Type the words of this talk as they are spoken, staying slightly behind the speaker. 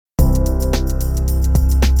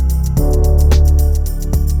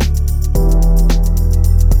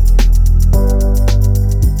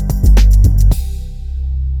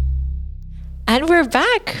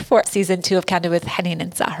back for season 2 of Candid with Hanin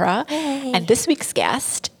and Zahra. Yay. And this week's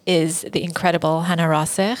guest is the incredible Hannah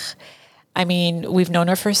Rasekh. I mean, we've known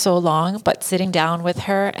her for so long, but sitting down with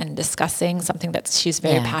her and discussing something that she's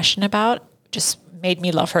very passionate about just made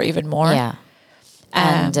me love her even more. Yeah.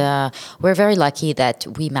 And we're very lucky that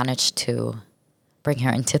we managed to bring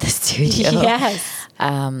her into the studio. Yes.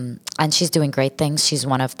 And she's doing great things. She's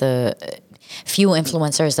one of the few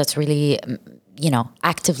influencers that's really,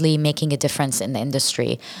 actively making a difference in the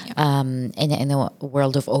industry, in the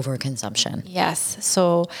world of overconsumption. Yes.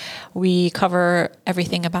 So we cover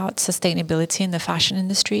everything about sustainability in the fashion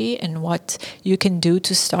industry and what you can do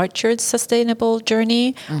to start your sustainable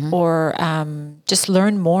journey or just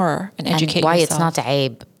learn more and educate and why yourself. it's not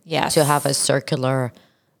aib to have a circular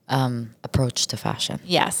approach to fashion.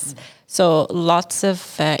 Yes. So lots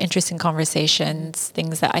of interesting conversations,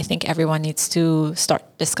 things that I think everyone needs to start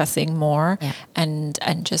discussing more and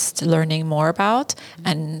just learning more about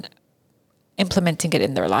and implementing it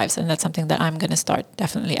in their lives. And that's something that I'm going to start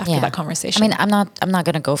definitely after that conversation. I mean, I'm not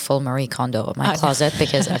going to go full Marie Kondo in my closet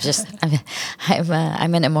because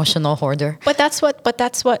I'm an emotional hoarder. But that's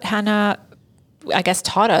what Hannah, I guess,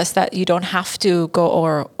 taught us, that you don't have to go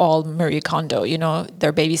all Marie Kondo. There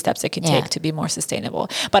are baby steps that you can take to be more sustainable.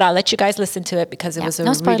 But I'll let you guys listen to it because it was a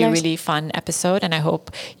really, really fun episode, and I hope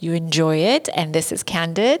you enjoy it. And this is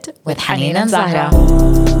Candid with Hanin and Zahra.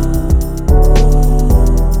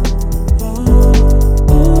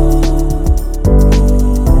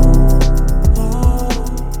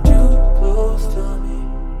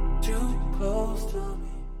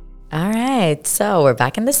 So we're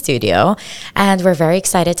back in the studio and we're very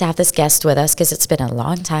excited to have this guest with us because it's been a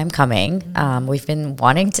long time coming. We've been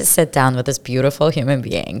wanting to sit down with this beautiful human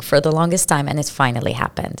being for the longest time, and it's finally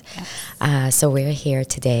happened. Yes. So we're here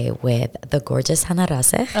today with the gorgeous Hannah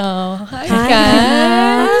Rasekh. Oh, hi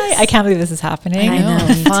guys. I can't believe this is happening. I know,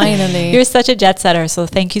 finally. You're such a jet setter, so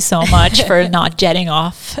thank you so much for not jetting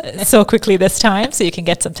off so quickly this time so you can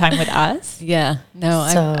get some time with us. Yeah, no,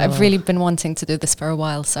 I've really been wanting to do this for a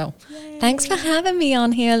while, so thanks for having me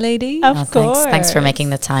on here, lady. Of course. Thanks for making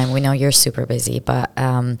the time. We know you're super busy, but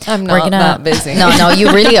I'm not that busy. No,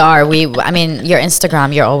 you really are. Your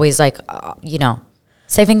Instagram, you're always like,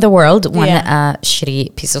 saving the world one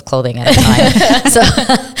shitty piece of clothing at a time. So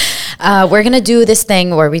we're going to do this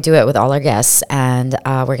thing where we do it with all our guests, and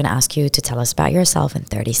we're going to ask you to tell us about yourself in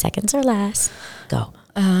 30 seconds or less. Go.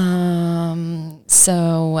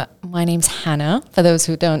 So my name's Hannah. For those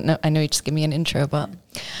who don't know, I know you just give me an intro, but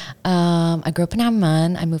I grew up in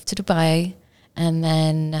Amman. I moved to Dubai, and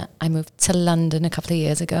then I moved to London a couple of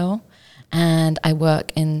years ago, and I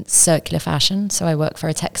work in circular fashion. So I work for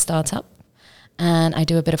a tech startup, and I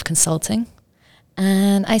do a bit of consulting,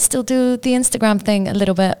 and I still do the Instagram thing a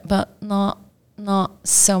little bit, but not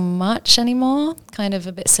so much anymore. Kind of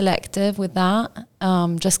a bit selective with that,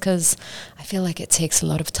 just because I feel like it takes a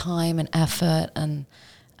lot of time and effort, and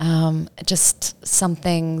just some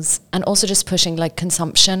things, and also just pushing like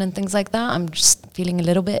consumption and things like that, I'm just feeling a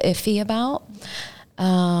little bit iffy about.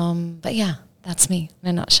 But yeah, that's me in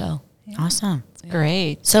a nutshell. Awesome.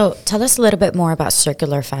 Great. So tell us a little bit more about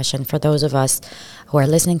circular fashion for those of us who are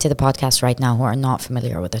listening to the podcast right now who are not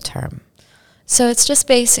familiar with the term. So it's just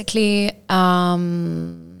basically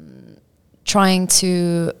trying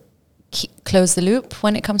to close the loop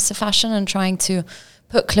when it comes to fashion and trying to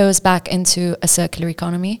put clothes back into a circular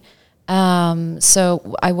economy.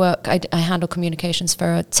 So I handle communications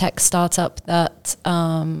for a tech startup that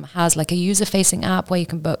has like a user-facing app where you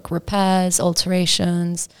can book repairs,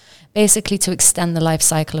 alterations, basically to extend the life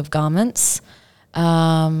cycle of garments.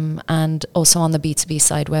 And also on the B2B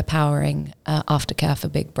side, we're powering aftercare for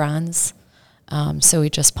big brands. So we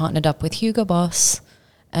just partnered up with Hugo Boss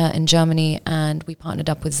in Germany, and we partnered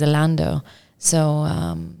up with Zalando. So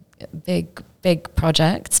big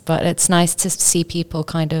projects, but it's nice to see people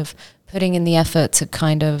kind of putting in the effort to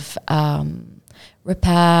kind of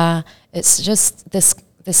repair. It's just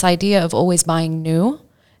this idea of always buying new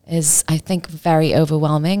is, I think, very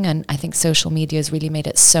overwhelming, and I think social media has really made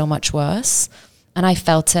it so much worse. And I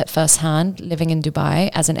felt it firsthand living in Dubai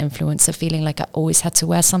as an influencer, feeling like I always had to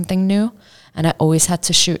wear something new, and I always had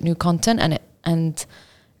to shoot new content, and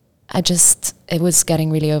it was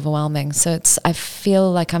getting really overwhelming. So I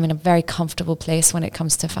feel like I'm in a very comfortable place when it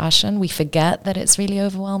comes to fashion. We forget that it's really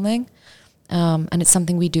overwhelming, and it's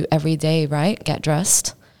something we do every day, right? Get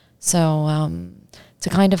dressed. So to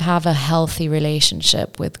kind of have a healthy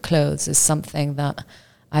relationship with clothes is something that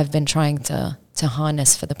I've been trying to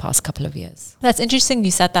harness for the past couple of years. That's interesting you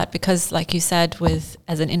said that, because like you said,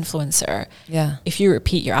 as an influencer, if you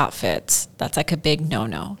repeat your outfits, that's like a big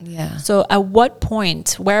no-no. Yeah. So at what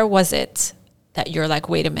point, where was it that you're like,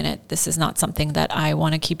 wait a minute, this is not something that I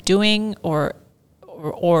want to keep doing? Or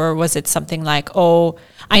was it something like, oh,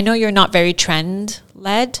 I know you're not very trend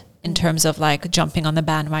led in terms of like jumping on the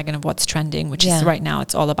bandwagon of what's trending, which is right now,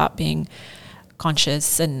 it's all about being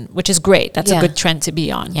conscious, and which is great. That's a good trend to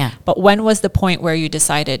be on. Yeah. But when was the point where you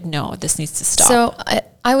decided, no, this needs to stop? So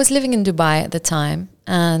I was living in Dubai at the time,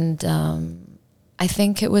 and I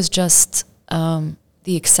think it was just the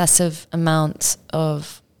excessive amount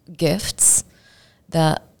of gifts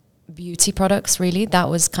that beauty products, really, that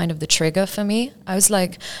was kind of the trigger for me. I was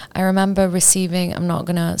like, I remember receiving, I'm not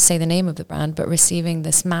gonna say the name of the brand, but receiving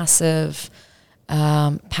this massive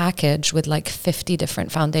package with like 50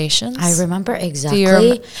 different foundations. I remember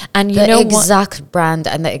exactly. And you the know exact brand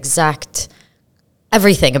and the exact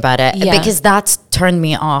everything about it, because that's turned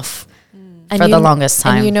me off for the longest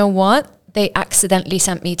time. And you know what? They accidentally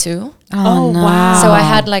sent me 2. Oh, no. wow. So I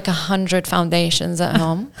had like 100 foundations at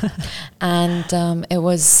home, and it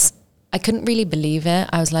was, I couldn't really believe it.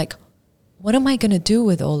 I was like, what am I going to do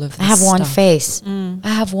with all of this I have one stuff? face. I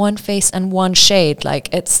have one face and one shade. Like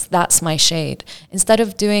that's my shade. Instead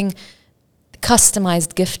of doing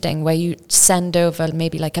customized gifting where you send over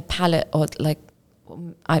maybe like a palette or like,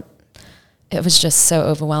 it was just so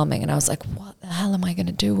overwhelming. And I was like, what the hell am I going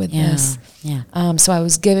to do with this? Yeah. So I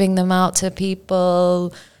was giving them out to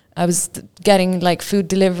people. I was getting like food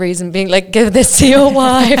deliveries and being like, give this to your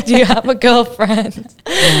wife. Do you have a girlfriend?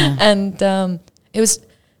 And it was,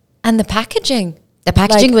 and the packaging. The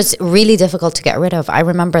packaging was really difficult to get rid of. I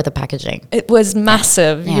remember the packaging. It was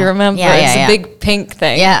massive. Yeah. You remember? Yeah, It's yeah, a big pink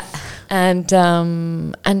thing. Yeah. And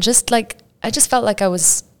just like, I just felt like I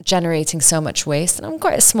was generating so much waste. And I'm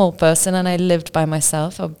quite a small person, and I lived by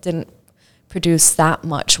myself. I didn't produce that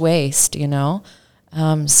much waste, you know?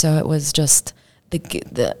 So it was just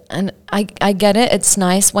and I get it. It's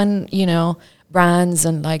nice when, you know, brands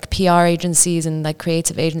and like PR agencies and like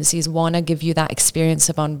creative agencies want to give you that experience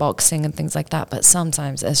of unboxing and things like that. But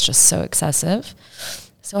sometimes it's just so excessive.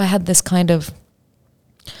 So I had this kind of,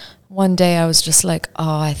 one day I was just like,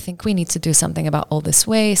 oh, I think we need to do something about all this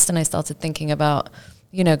waste. And I started thinking about,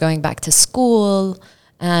 you know, going back to school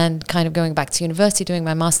and kind of going back to university, doing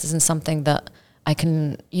my master's in something that I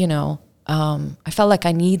can, you know, I felt like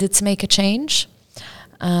I needed to make a change.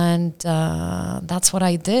 And that's what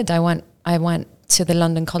I did. I went to the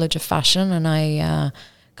London College of Fashion, and I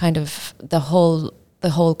kind of, the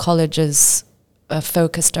whole college is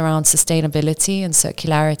focused around sustainability and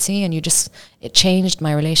circularity, and it changed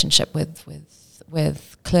my relationship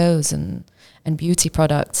with clothes and beauty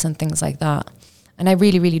products and things like that. And I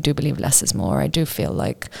really, really do believe less is more. I do feel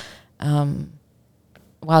like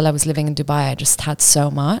while I was living in Dubai, I just had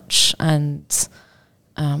so much, and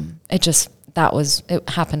it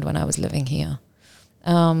happened when I was living here.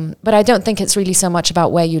 But I don't think it's really so much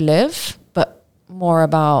about where you live, but more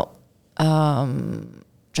about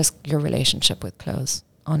just your relationship with clothes,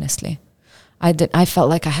 honestly. I felt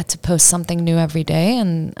like I had to post something new every day,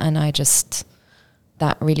 and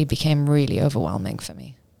that really became really overwhelming for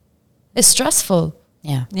me. It's stressful.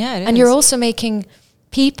 Yeah. Yeah, it is. And you're also making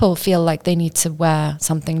people feel like they need to wear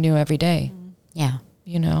something new every day. Yeah.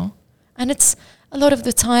 You know? And it's a lot of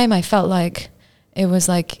the time I felt like it was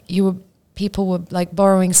like people were like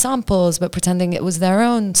borrowing samples but pretending it was their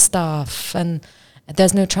own stuff, and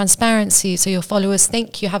there's no transparency, so your followers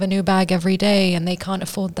think you have a new bag every day and they can't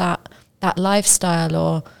afford that lifestyle,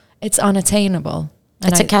 or it's unattainable.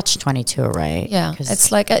 And It's a catch-22, right? Yeah,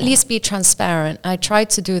 it's like, at least be transparent. I tried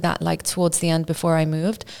to do that like towards the end before I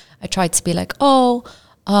moved. I tried to be like,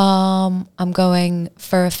 I'm going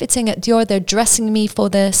for a fitting at Dior. They're dressing me for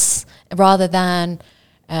this, rather than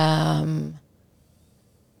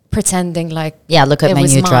pretending like look at it my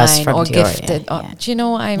was new dress mine from or Dior. gifted. Do you know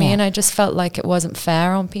what I mean? I just felt like it wasn't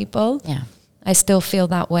fair on people. Yeah. I still feel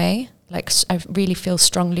that way. Like I really feel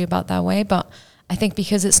strongly about that way, but I think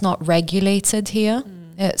because it's not regulated here,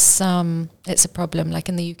 it's a problem. Like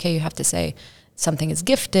in the UK, you have to say something is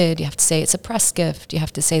gifted. You have to say it's a press gift. You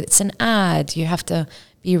have to say it's an ad. You have to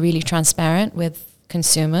be really transparent with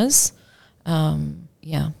consumers. I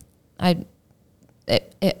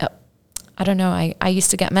don't know. I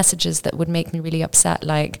used to get messages that would make me really upset.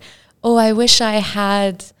 Like, oh, I wish I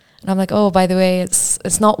had. And I'm like, oh, by the way,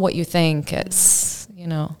 it's not what you think. It's, you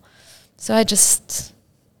know. So I just,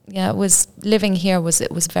 it was, living here it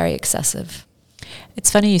was very excessive.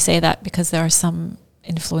 It's funny you say that, because there are some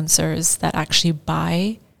influencers that actually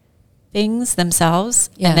buy things themselves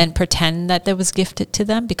and then pretend that there was gifted to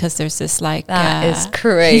them, because there's this like that is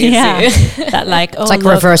crazy. Yeah, that like, oh, It's like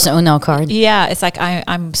look, reverse Uno card. Yeah, it's like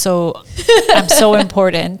I'm so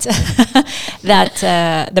important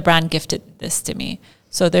that the brand gifted this to me.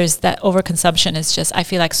 So there's that overconsumption is just, I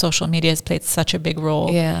feel like social media has played such a big role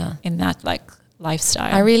in that like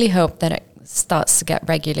lifestyle. I really hope that it starts to get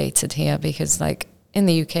regulated here, because like in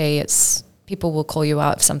the UK, it's people will call you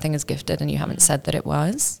out if something is gifted and you haven't said that it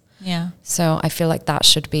was. Yeah. So I feel like that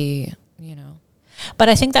should be, But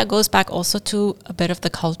I think that goes back also to a bit of the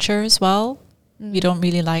culture as well. We don't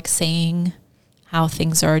really like saying how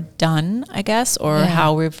things are done, I guess, or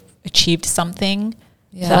how we've achieved something.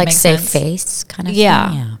 Yeah. Like save face kind of thing.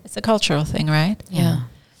 Yeah. It's a cultural thing, right? Yeah.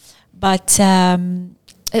 But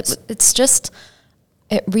it's just,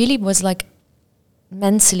 it really was like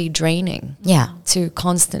mentally draining. Yeah. To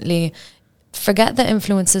constantly forget that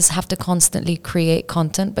influencers have to constantly create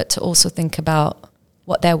content, but to also think about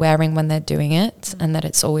what they're wearing when they're doing it, and that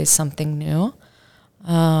it's always something new.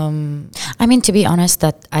 I mean, to be honest,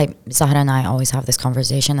 Zahra and I always have this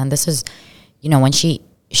conversation, and this is, when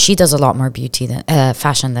she does a lot more beauty than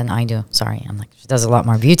fashion than I do. Sorry, I'm like, she does a lot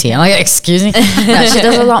more beauty. I'm like, excuse me. No, she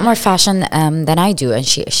does a lot more fashion than I do, and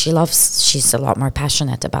she's a lot more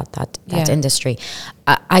passionate about that industry.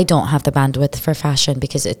 I don't have the bandwidth for fashion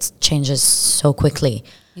because it changes so quickly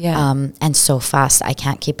and so fast. I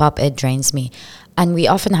can't keep up. It drains me. And we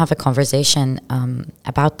often have a conversation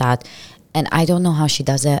about that. And I don't know how she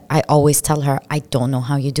does it. I always tell her, I don't know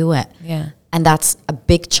how you do it. Yeah. And that's a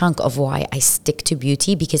big chunk of why I stick to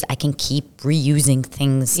beauty, because I can keep reusing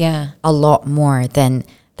things a lot more than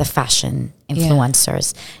the fashion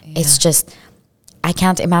influencers. Yeah. It's just, I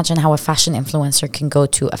can't imagine how a fashion influencer can go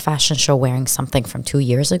to a fashion show wearing something from 2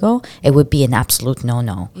 years ago. It would be an absolute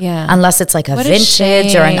no-no. Yeah. Unless it's like a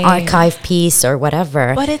vintage or an archive piece or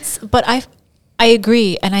whatever. But I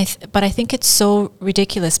agree. But I think it's so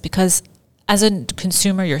ridiculous because as a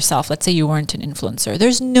consumer yourself, let's say you weren't an influencer,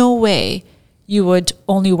 there's no way you would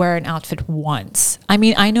only wear an outfit once. I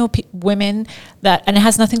mean, I know women that, and it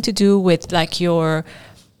has nothing to do with like your,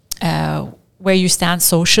 where you stand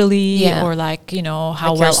socially or like,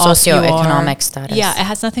 how like well off you are. Socioeconomic status. Yeah, it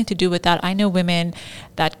has nothing to do with that. I know women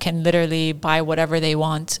that can literally buy whatever they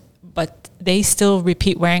want, but they still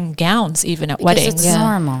repeat wearing gowns even at weddings. It's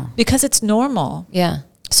normal. Because it's normal. Yeah.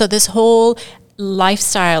 So this whole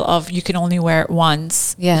lifestyle of you can only wear it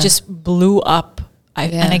once just blew up.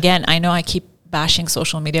 And again, I know I keep bashing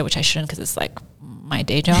social media, which I shouldn't because it's like my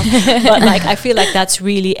day job. But like I feel like that's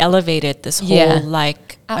really elevated this whole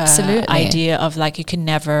like idea of like you can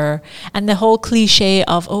never, and the whole cliche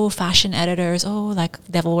of fashion editors, like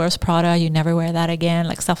Devil Wears Prada, you never wear that again,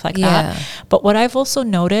 like stuff like that. But what I've also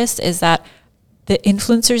noticed is that the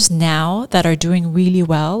influencers now that are doing really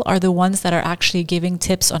well are the ones that are actually giving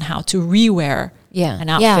tips on how to rewear an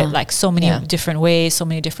outfit, like so many different ways, so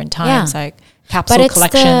many different times, like capsule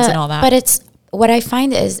collections and all that. But it's, what I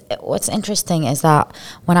find is, what's interesting is that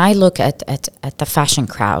when I look at the fashion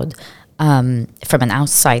crowd from an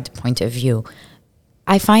outside point of view,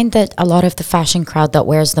 I find that a lot of the fashion crowd that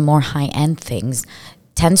wears the more high-end things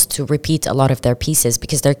tends to repeat a lot of their pieces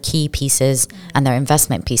because they're key pieces and they're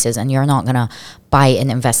investment pieces, and you're not going to buy an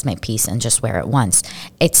investment piece and just wear it once.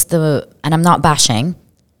 And I'm not bashing.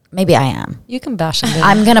 Maybe I am. You can bash a little.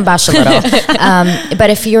 I'm going to bash a little. But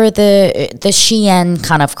if you're the Shein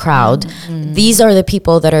kind of crowd, these are the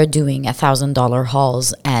people that are doing $1,000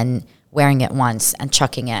 hauls and wearing it once and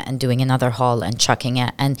chucking it and doing another haul and chucking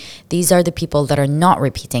it. And these are the people that are not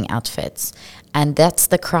repeating outfits. And that's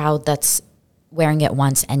the crowd that's wearing it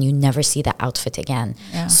once and you never see the outfit again.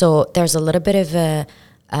 Yeah. So there's a little bit of a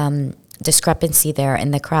discrepancy there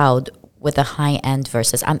in the crowd with the high end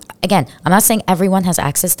versus, I'm not saying everyone has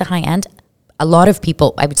access to high end. A lot of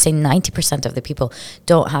people, I would say 90% of the people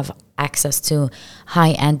don't have access to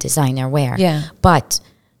high end designer wear. Yeah. But,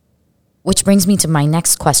 which brings me to my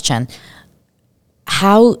next question.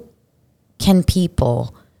 How can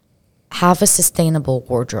people have a sustainable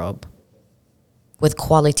wardrobe with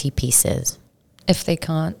quality pieces if they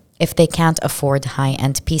can't afford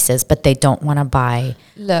high-end pieces, but they don't want to buy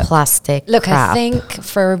plastic crap? I think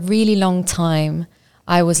for a really long time,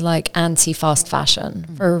 I was like anti-fast fashion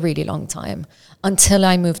for a really long time until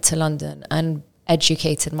I moved to London and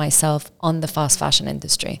educated myself on the fast fashion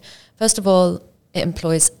industry. First of all, it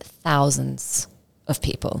employs thousands of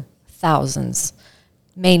people,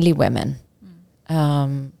 mainly women,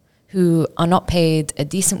 who are not paid a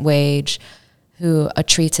decent wage, who are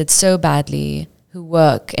treated so badly, who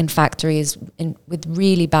work in factories with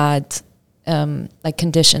really bad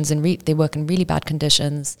conditions, and they work in really bad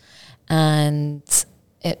conditions. And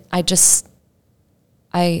I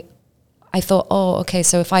thought, okay,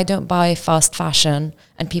 so if I don't buy fast fashion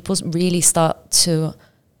and people really start to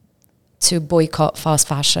boycott fast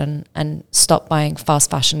fashion and stop buying fast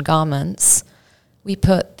fashion garments, we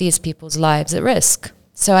put these people's lives at risk.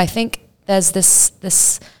 So I think there's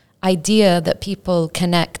this idea that people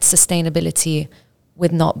connect sustainability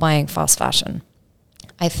with not buying fast fashion.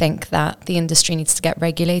 I think that the industry needs to get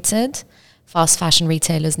regulated. Fast fashion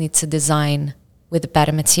retailers need to design with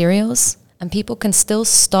better materials, and people can still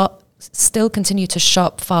continue to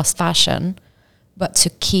shop fast fashion, but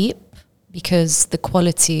to keep, because the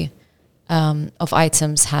quality of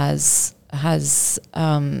items has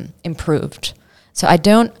improved. So a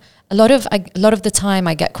lot of the time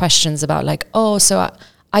I get questions about like, oh, so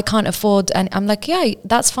I can't afford, and I'm like, yeah,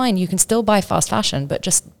 that's fine. You can still buy fast fashion, but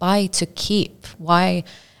just buy to keep. Why?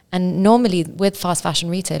 And normally with fast fashion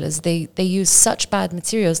retailers, they use such bad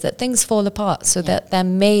materials that things fall apart, so that they're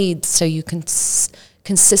made so you can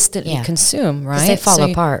consistently consume, right? Because they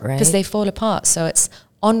fall apart, right? Because they fall apart. So it's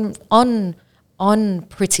on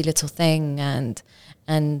Pretty Little Thing and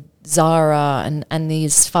Zara and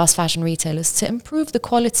these fast fashion retailers to improve the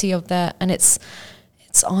quality of their, and it's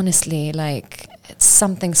honestly like, it's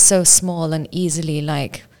something so small and easily,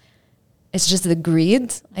 like, it's just the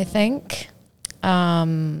greed, I think.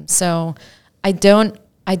 So I don't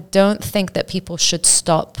think that people should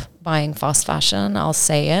stop buying fast fashion. I'll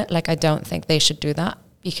say it. Like, I don't think they should do that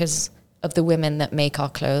because of the women that make our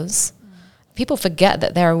clothes. People forget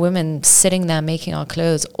that there are women sitting there making our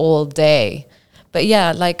clothes all day. But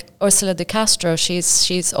yeah, like Ursula de Castro,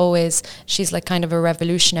 she's like kind of a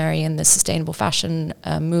revolutionary in the sustainable fashion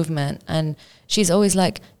movement. And she's always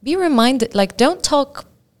like, be reminded, like, don't talk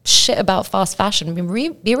shit about fast fashion.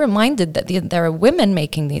 Be reminded that there are women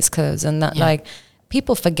making these clothes, and that like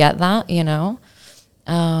people forget that, you know.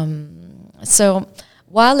 So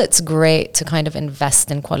while it's great to kind of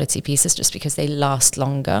invest in quality pieces just because they last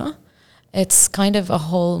longer, it's kind of a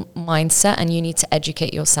whole mindset, and you need to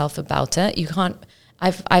educate yourself about it. You can't.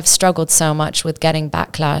 I've struggled so much with getting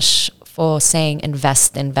backlash for saying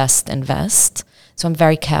invest. So I'm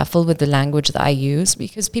very careful with the language that I use,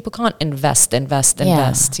 because people can't invest,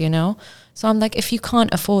 you know? So I'm like, if you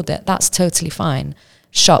can't afford it, that's totally fine.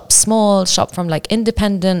 Shop small, shop from like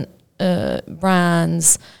independent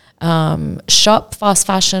brands, shop fast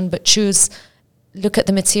fashion, but look at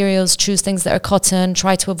the materials, choose things that are cotton,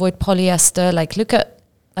 try to avoid polyester,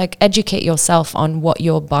 educate yourself on what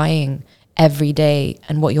you're buying every day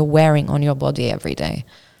and what you're wearing on your body every day.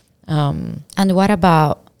 And what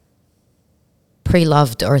about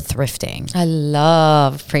pre-loved or thrifting? I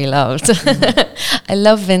love pre-loved. I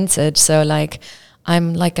love vintage. So like,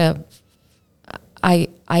 I'm like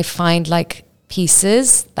I find like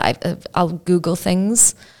pieces that I'll Google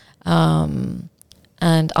things,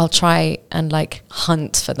 and I'll try and like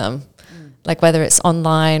hunt for them, like whether it's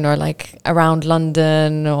online or like around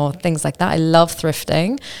London or things like that. I love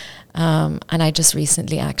thrifting. And I just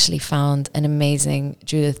recently actually found an amazing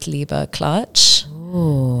Judith Lieber clutch.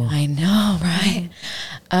 Ooh. I know, right?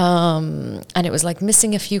 And it was like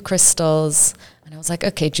missing a few crystals. And I was like,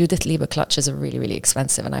 okay, Judith Lieber clutches are really, really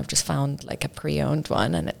expensive. And I've just found like a pre-owned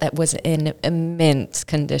one, and that was in a mint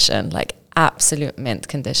condition, like absolute mint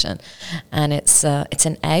condition. And it's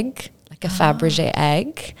an egg, like a Fabergé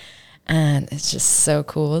egg. And it's just so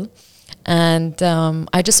cool. And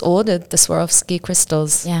I just ordered the Swarovski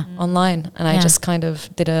crystals online, and I just kind of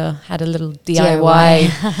had a little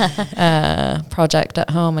DIY project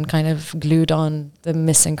at home, and kind of glued on the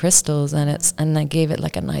missing crystals, and I gave it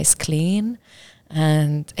like a nice clean,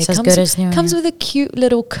 and it comes with a cute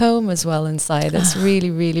little comb as well inside. It's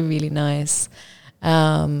really, really, really nice.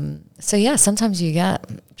 So yeah, sometimes you get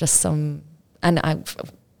just some, and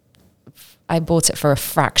I bought it for a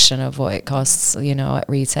fraction of what it costs, you know, at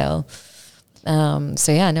retail.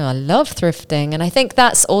 So yeah, no, I love thrifting, and I think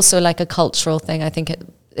that's also like a cultural thing. I think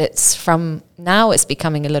it's from now it's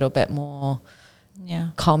becoming a little bit more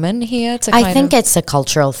common here. I think it's a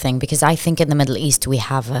cultural thing, because I think in the Middle East we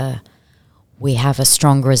have a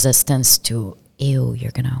strong resistance to, ew,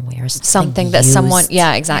 you're gonna wear something that someone,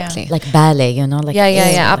 exactly, like ballet, you know, like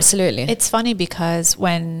absolutely. It's funny because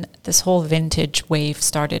when this whole vintage wave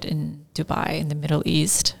started in Dubai, in the Middle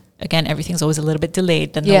East, again, everything's always a little bit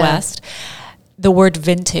delayed than the West. The word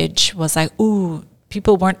vintage was like, ooh,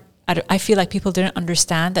 I feel like people didn't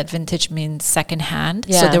understand that vintage means secondhand.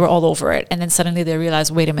 So they were all over it. And then suddenly they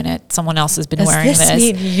realized, wait a minute, someone else has been wearing this. Does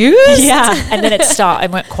this mean used? Yeah. And then it stopped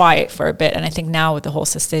and went quiet for a bit. And I think now with the whole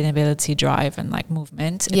sustainability drive and like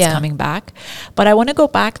movement, it's coming back. But I want to go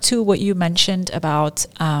back to what you mentioned about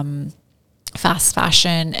fast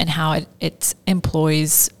fashion and how it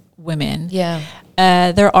employs women. Yeah.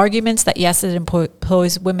 There are arguments that yes, it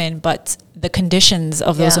employs women, but the conditions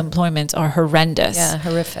of those employments are horrendous. Yeah,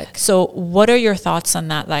 horrific. So what are your thoughts on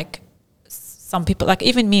that? Like, some people, like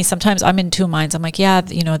even me, sometimes I'm in two minds. I'm like, yeah,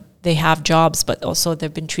 you know, they have jobs, but also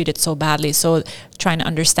they've been treated so badly. So trying to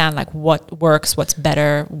understand like what works, what's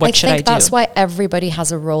better, what should I do? I think that's why everybody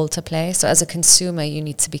has a role to play. So as a consumer, you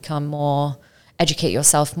need to become more, educate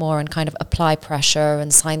yourself more and kind of apply pressure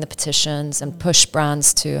and sign the petitions and push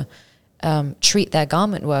brands to treat their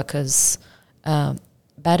garment workers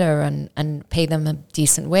better and pay them a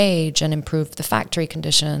decent wage and improve the factory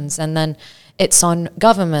conditions. And then it's on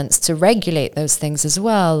governments to regulate those things as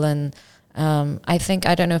well. And I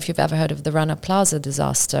don't know if you've ever heard of the Rana Plaza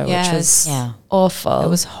disaster, which was awful. It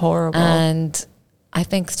was horrible. And I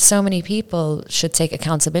think so many people should take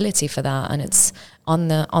accountability for that. And it's on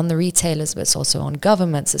the retailers, but it's also on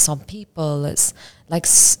governments. It's on people. It's like,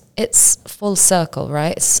 it's full circle,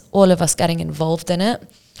 right? It's all of us getting involved in it.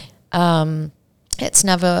 It's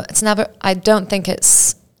never, I don't think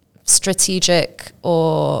it's strategic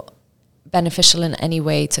or beneficial in any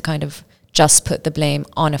way to kind of just put the blame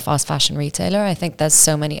on a fast fashion retailer. I think there's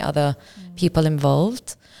so many other people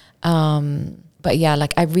involved. But yeah,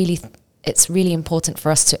 like it's really important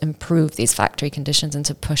for us to improve these factory conditions and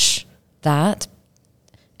to push that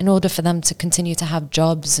in order for them to continue to have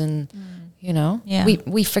jobs and, you know,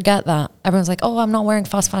 we forget that. Everyone's like, oh, I'm not wearing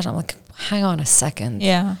fast fashion. I'm like, hang on a second.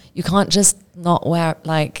 Yeah. You can't just not wear,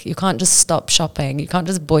 like, you can't just stop shopping. You can't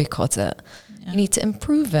just boycott it. Yeah. You need to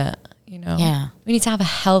improve it, you know? Yeah. We need to have a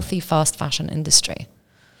healthy fast fashion industry.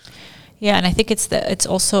 Yeah, and I think it's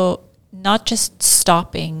also not just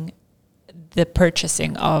stopping the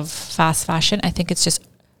purchasing of fast fashion. I think it's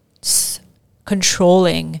just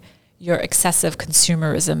controlling your excessive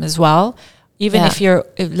consumerism as well. Even if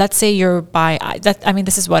let's say you're buying,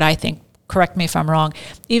 this is what I think, correct me if I'm wrong,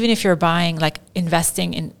 even if you're buying, like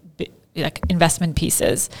investing in like investment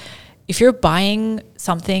pieces, if you're buying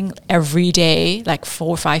something every day, like 4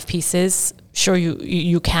 or 5 pieces, sure,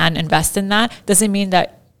 you can invest in that. Doesn't mean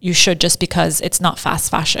that you should just because it's not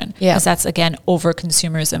fast fashion. Yeah. Because that's, again, over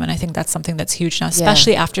consumerism. And I think that's something that's huge now,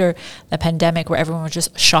 especially after the pandemic where everyone was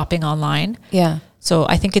just shopping online. Yeah. So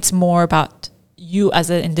I think it's more about you as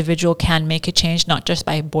an individual can make a change, not just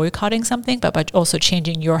by boycotting something, but by also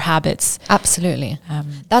changing your habits. Absolutely.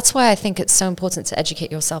 That's why I think it's so important to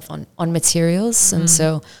educate yourself on materials. And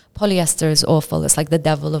so polyester is awful. It's like the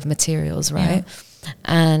devil of materials, right? Yeah.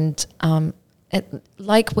 And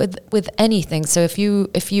like with anything. So if you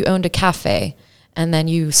owned a cafe and then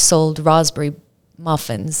you sold raspberry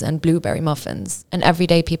muffins and blueberry muffins, and every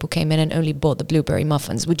day people came in and only bought the blueberry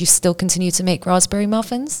muffins, would you still continue to make raspberry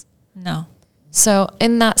muffins? No. So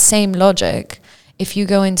in that same logic, if you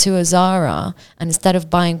go into a Zara and instead of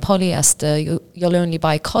buying polyester, you'll only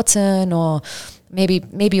buy cotton, or maybe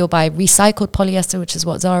you'll buy recycled polyester, which is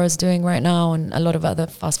what Zara's doing right now, and a lot of other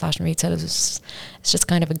fast fashion retailers. It's just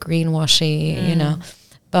kind of a greenwashy, you know.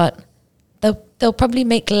 But they'll probably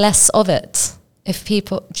make less of it if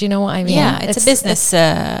people. Do you know what I mean? Yeah, it's a business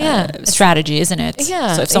strategy, isn't it?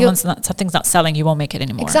 Yeah. So if something's not selling, you won't make it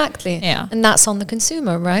anymore. Exactly. Yeah. And that's on the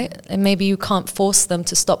consumer, right? And maybe you can't force them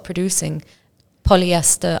to stop producing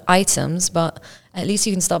polyester items, but at least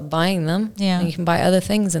you can stop buying them. Yeah. And you can buy other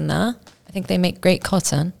things in there. I think they make great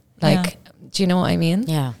cotton. Like, do you know what I mean?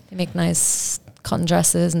 Yeah. They make nice cotton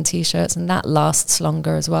dresses and T-shirts, and that lasts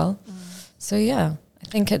longer as well. So yeah, I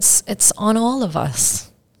think it's on all of us.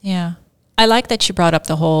 Yeah. I like that you brought up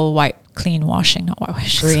the whole greenwashing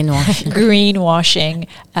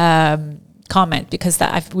comment, because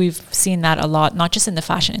we've seen that a lot, not just in the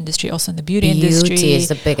fashion industry, also in the beauty industry. Beauty is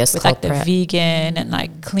the biggest with culprit. Like the vegan and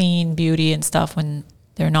like clean beauty and stuff when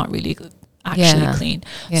they're not really actually clean.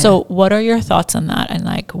 Yeah. So what are your thoughts on that? And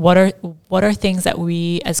like, what are things that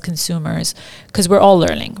we as consumers, because we're all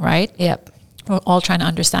learning, right? Yep. We're all trying to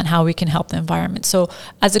understand how we can help the environment. So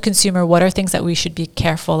as a consumer, what are things that we should be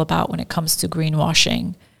careful about when it comes to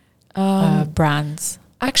greenwashing brands?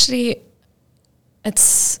 Actually,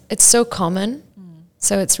 it's so common.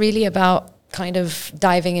 So it's really about kind of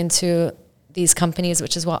diving into these companies,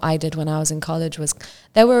 which is what I did when I was in college.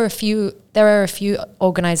 There are a few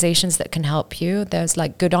organizations that can help you. There's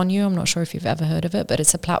like Good On You. I'm not sure if you've ever heard of it, but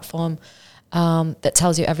it's a platform that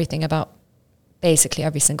tells you everything about basically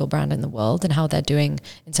every single brand in the world and how they're doing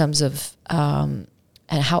in terms of and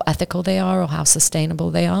how ethical they are or how sustainable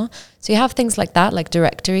they are. So you have things like that, like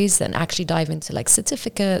directories that actually dive into like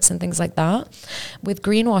certificates and things like that. With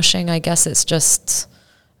greenwashing, I guess it's just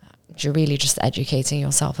you're really just educating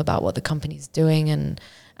yourself about what the company's doing and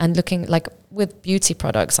looking, like with beauty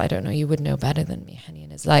products, I don't know, you would know better than me, Henny,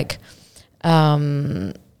 and it's like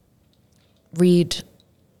read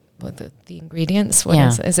what the ingredients.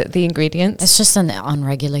 Is it the ingredients? It's just an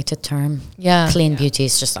unregulated term. Yeah. Clean beauty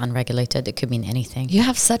is just unregulated. It could mean anything. You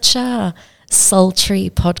have such a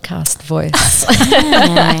sultry podcast voice.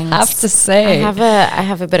 I have to say, I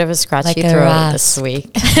have a bit of a scratchy throat this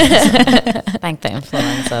week. Thank the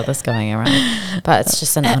influenza that's going around, but it's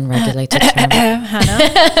just an unregulated term.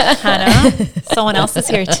 Hannah, someone else is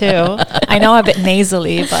here too. I know I'm a bit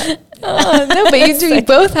nasally, but no, but you do. You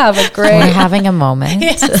both have a great. We're having a moment.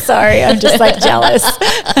 Yeah, sorry, I'm just like jealous.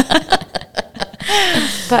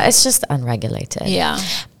 But it's just unregulated. Yeah.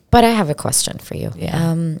 But I have a question for you.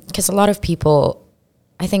 Yeah. Because a lot of people,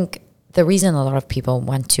 I think the reason a lot of people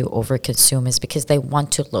want to overconsume is because they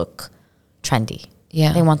want to look trendy.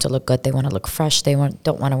 Yeah. They want to look good. They want to look fresh. They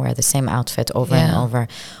don't want to wear the same outfit over and over.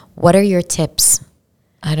 What are your tips?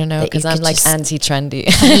 I don't know, because I'm like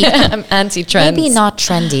anti-trendy. I'm anti-trend. Maybe not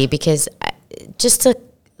trendy, because just to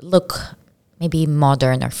look maybe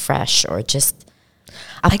modern or fresh or just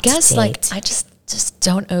up I guess to like date. I just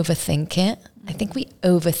don't overthink it. I think we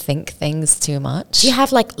overthink things too much. Do you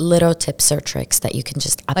have like little tips or tricks that you can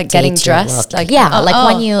just update Like getting your dressed? look? Like, yeah,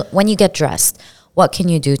 like when you get dressed, what can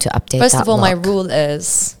you do to update First that of all, my look? rule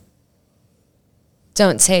is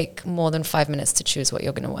don't take more than 5 minutes to choose what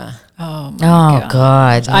you're going to wear. Oh my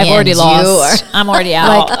God. I've Me already and lost. I'm already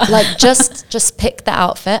out. like just pick the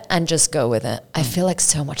outfit and just go with it. I feel like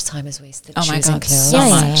so much time is wasted Oh my choosing God, clothes. so Yeah,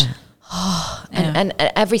 much. And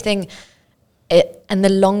everything, and the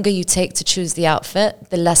longer you take to choose the outfit,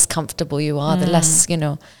 the less comfortable you are, the less,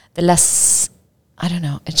 the less, I don't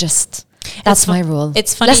know, that's my rule.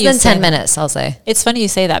 It's funny less you than say 10 that. minutes, I'll say. It's funny you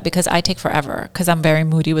say that, because I take forever, because I'm very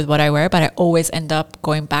moody with what I wear, but I always end up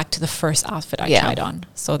going back to the first outfit I tried on.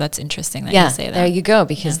 So that's interesting that you say that. There you go,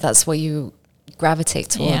 because that's what you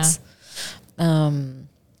gravitate towards. I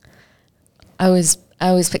always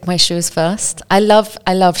pick my shoes first. I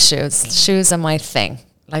love shoes. Shoes are my thing.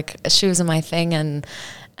 Like shoes are my thing, and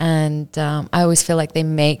I always feel like they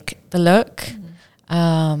make the look.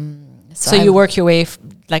 So you work your way,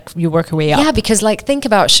 you work your way up. Yeah, because like think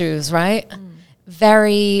about shoes, right?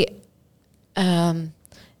 Very. I'm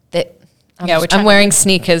wearing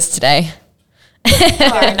sneakers today.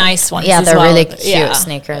 Very nice ones. Yeah, as they're well. really cute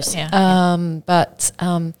sneakers. Yeah. But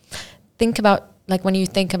think about like when you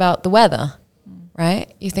think about the weather,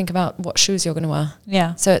 right? You think about what shoes you're going to wear.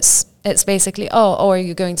 Yeah. So it's basically, or are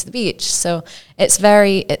you going to the beach? So it's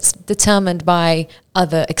determined by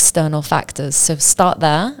other external factors. So start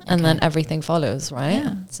there and then everything follows, right?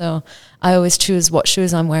 Yeah. So I always choose what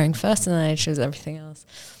shoes I'm wearing first, and then I choose everything else.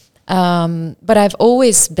 But I've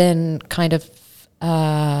always been kind of,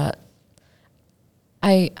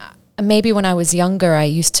 maybe when I was younger, I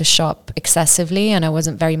used to shop excessively and I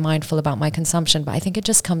wasn't very mindful about my consumption, but I think it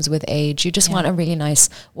just comes with age. You just want a really nice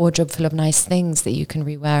wardrobe full of nice things that you can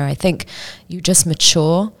rewear. I think you just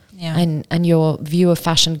mature and your view of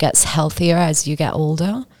fashion gets healthier as you get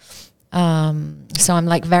older. So I'm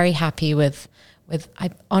like very happy with I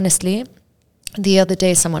honestly, the other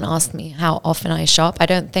day someone asked me how often I shop. I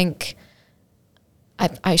don't think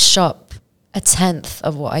I shop 1/10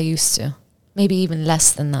 of what I used to, maybe even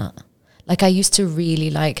less than that. Like I used to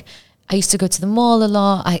really I used to go to the mall a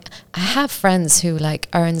lot. I have friends who like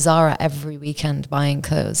are in Zara every weekend buying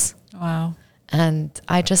clothes. Wow. And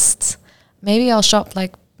maybe I'll shop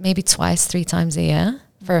like maybe 2-3 times a year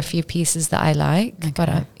for a few pieces that I like. Okay. But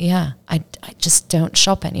I just don't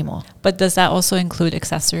shop anymore. But does that also include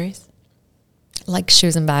accessories? Like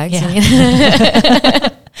shoes and bags. Yeah.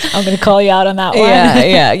 I'm going to call you out on that one.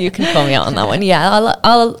 Yeah, you can call me out on that one. Yeah,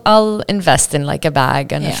 I'll invest in like a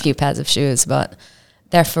bag and a few pairs of shoes, but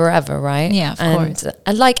they're forever, right? Yeah, of course.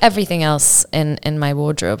 And like everything else in my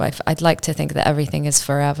wardrobe, I'd like to think that everything is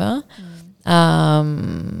forever.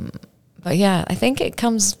 But yeah, I think it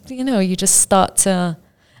comes, you just start to,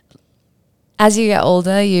 as you get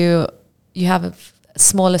older, you have a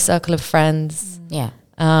smaller circle of friends. Yeah.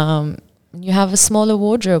 You have a smaller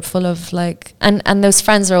wardrobe full of like, and those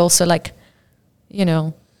friends are also like,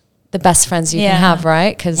 the best friends you can have,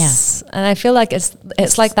 right? And I feel like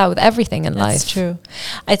it's like that with everything in life. That's true.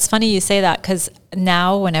 It's funny you say that, because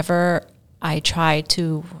now whenever I try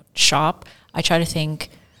to shop, I try to think,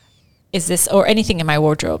 is this, or anything in my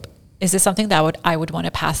wardrobe, is this something that I would want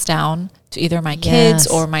to pass down to either my kids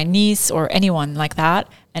or my niece or anyone like that?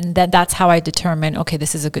 And then that's how I determine, okay,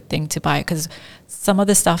 this is a good thing to buy. Because some of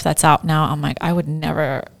the stuff that's out now, I'm like, I would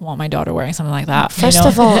never want my daughter wearing something like that. First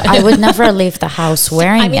of all, I would never leave the house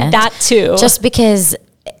wearing it. I mean, that too. Just because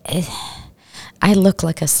I look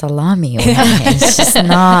like a salami wearing it. It's just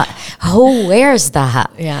not, who wears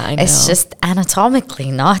that? Yeah, I know. It's just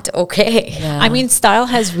anatomically not okay. Yeah. I mean, style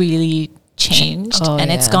has really changed and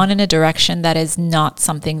it's gone in a direction that is not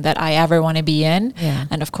something that I ever want to be in. Yeah.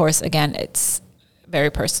 And of course, again, it's very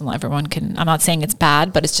personal. Everyone can, I'm not saying it's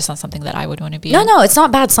bad, but it's just not something that I would want to be No, in. no, it's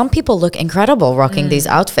not bad. Some people look incredible rocking these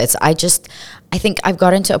outfits. I think I've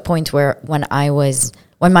gotten to a point where when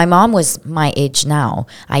my mom was my age now,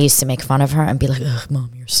 I used to make fun of her and be like, ugh,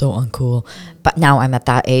 Mom, you're so uncool. But now I'm at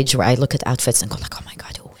that age where I look at outfits and go like, oh my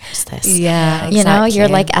God, who wears this? Yeah, You know, you're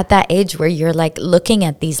like at that age where you're like looking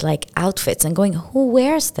at these like outfits and going, who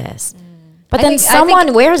wears this? But then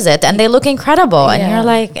someone wears it and they look incredible. And you're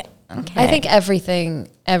like, okay. I think everything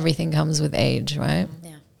comes with age, right?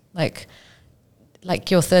 Yeah.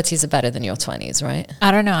 Like your 30s are better than your 20s, right?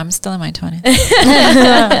 I don't know. I'm still in my 20s.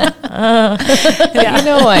 You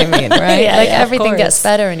know what I mean, right? Yeah, like yeah, of everything gets course.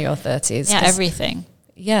 better in your 30s. Yeah, 'cause- everything.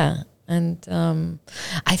 Yeah. And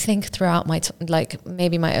I think throughout like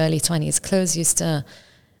maybe my early 20s, clothes used to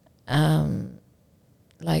I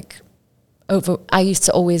used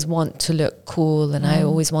to always want to look cool, and I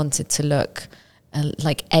always wanted to look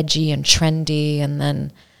like edgy and trendy. And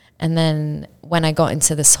then when I got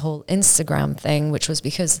into this whole Instagram thing, which was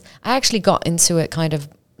because I actually got into it kind of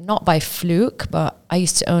not by fluke, but I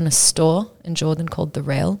used to own a store in Jordan called The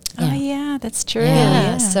Rail. Oh yeah, that's true.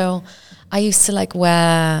 Yeah. So I used to like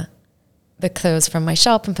wear the clothes from my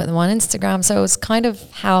shop and put them on Instagram. So it was kind of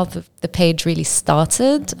how the page really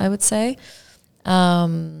started, I would say.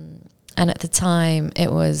 And at the time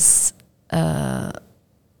it was, I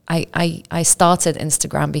started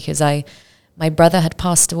Instagram because my brother had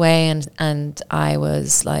passed away, and I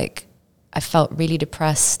was like, I felt really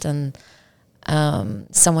depressed, and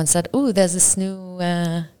someone said, "Oh, there's this new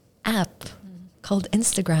app called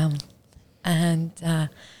Instagram, and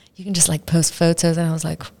you can just like post photos." And I was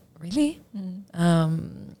like, "Really?"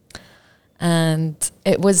 And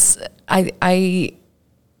it was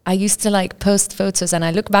I used to like post photos, and I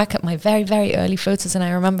look back at my very, very early photos, and I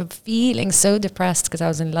remember feeling so depressed because I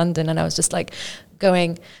was in London, and I was just like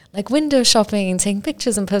going like window shopping and taking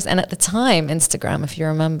pictures and post. And at the time, Instagram, if you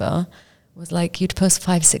remember, was like you'd post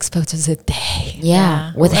 5-6 photos a day.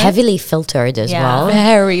 Yeah, with heavily filtered as well.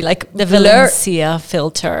 Very like The Valencia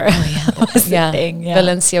filter. Oh, yeah, that was the thing. Yeah.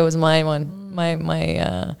 Valencia was my one. My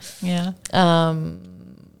Yeah.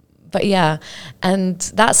 But yeah, and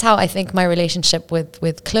that's how I think my relationship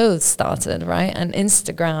with clothes started, right? And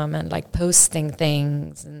Instagram, and like posting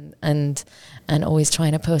things, and always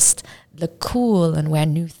trying to post, look cool and wear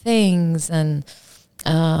new things, and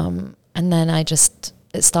then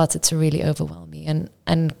it started to really overwhelm me,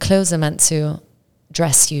 and clothes are meant to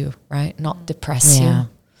dress you, right? Not depress you.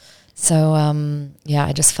 So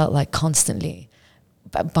I just felt like constantly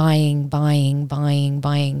buying,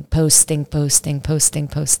 posting,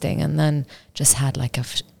 and then just had like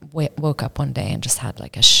woke up one day and just had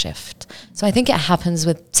like a shift. So I think it happens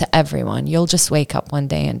to everyone. You'll just wake up one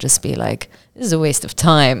day and just be like, this is a waste of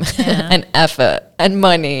time and effort and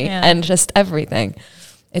money and just everything.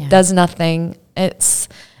 It does nothing.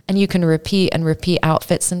 And you can repeat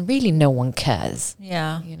outfits, and really no one cares.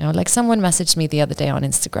 Yeah. You know, like someone messaged me the other day on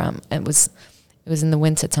Instagram. It was in the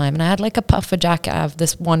winter time, and I had like a puffer jacket. I have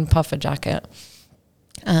this one puffer jacket,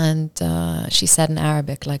 and she said in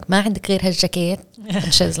Arabic, like, "Ma عندك غير هالجاكيت?"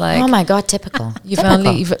 And she's like, Oh my God, typical.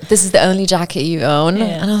 this is the only jacket you own.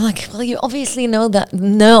 Yeah. And I'm like, well, you obviously know that.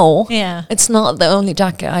 No, Yeah. it's not the only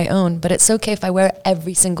jacket I own, but it's okay if I wear it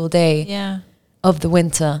every single day Yeah. of the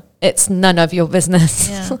winter. It's none of your business.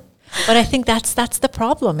 Yeah. But I think that's the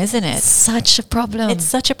problem, isn't it? Such a problem. It's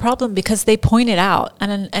such a problem because they point it out,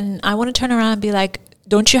 and I want to turn around and be like,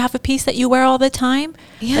 don't you have a piece that you wear all the time?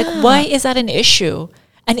 Yeah. Like, why is that an issue?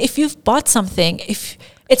 And if you've bought something, if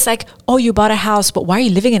it's like, oh, you bought a house, but why are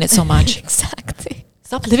you living in it so much? Exactly.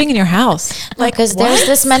 Stop living in your house. Like, because there's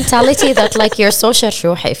this mentality that like you're so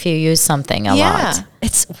sharrouh if you use something a lot.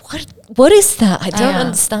 It's what is that? I don't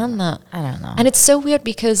understand that. I don't know. And it's so weird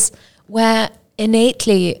because we're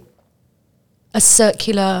innately a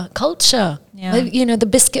circular culture. Yeah. Like, you know, the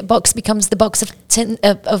biscuit box becomes the box of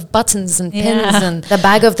buttons and pins, and The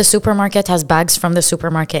bag of the supermarket has bags from the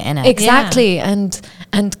supermarket in it. exactly, and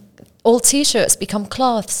all t-shirts become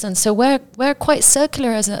cloths, and so we're quite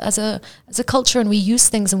circular as a culture, and we use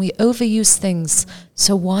things and we overuse things.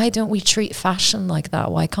 So why don't we treat fashion like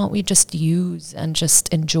that? Why can't we just use and just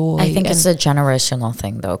enjoy? I think it's a generational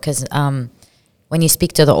thing though, because when you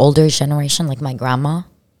speak to the older generation, like my grandma,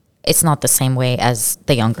 it's not the same way as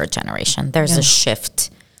the younger generation. There's a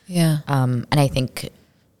shift. Yeah. And I think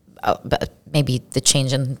but maybe the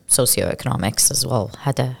change in socioeconomics as well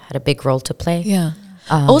had a big role to play. Yeah.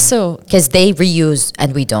 Also, because they reuse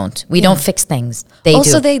and we don't. We don't fix things. They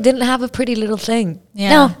also do. they didn't have a pretty little thing. Yeah.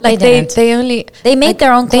 No, Like they didn't. they only They made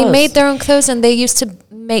their own They clothes. made their own clothes, and they used to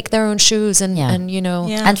make their own shoes and you know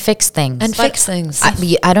and fix things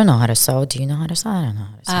I don't know how to sew. Do you know how to sew? I don't know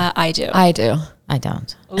how to sew. I do. I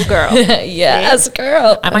don't. Ooh, girl. Yes,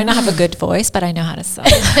 girl. I might not have a good voice, but I know how to sew.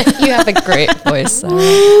 You have a great voice.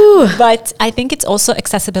 But I think it's also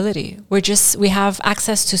accessibility. We have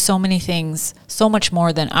access to so many things, so much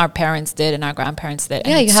more than our parents did and our grandparents did.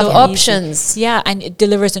 Yeah, and you have so options. easy. Yeah, and it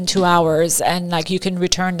delivers in 2 hours, and like you can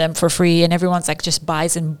return them for free, and everyone's like just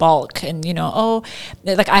buys in bulk, and you know,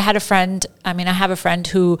 like I have a friend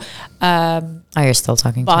who you're still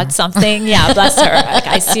talking to her? bought something. Yeah, bless her. Like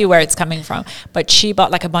I see where it's coming from, but she bought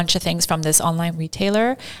like a bunch of things from this online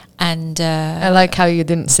retailer, and I like how you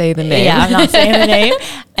didn't say the name. yeah, I'm not saying the name.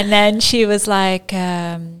 And then she was like,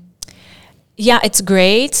 yeah, it's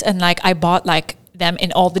great. And like, I bought like them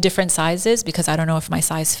in all the different sizes because I don't know if my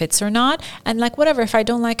size fits or not. And like, whatever, if I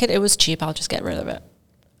don't like it, it was cheap. I'll just get rid of it.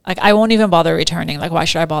 Like, I won't even bother returning. Like, why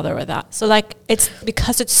should I bother with that? So like, it's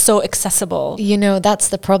because it's so accessible. You know, that's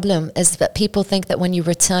the problem, is that people think that when you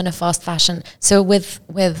return a fast fashion, so with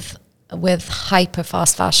hyper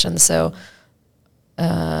fast fashion, so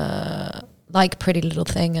like Pretty Little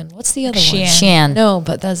Thing, and what's the other one? Shein. No,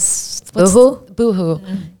 but there's Boohoo. Boohoo.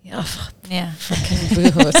 Yeah. Freaking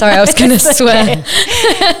Boohoo. Sorry, I was going to swear.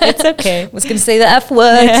 It's okay. I was going to say the F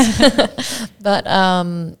word.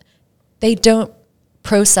 But they don't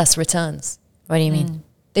process returns. What do you mean?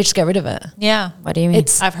 They just get rid of it. Yeah. What do you mean?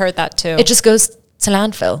 I've heard that too. It just goes to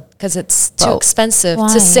landfill because it's too expensive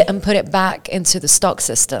why? to sit and put it back into the stock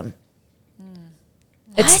system.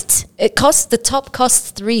 The top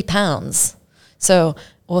costs £3, so,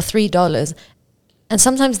 or $3, and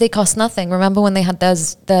sometimes they cost nothing. Remember when they had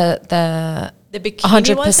the bikini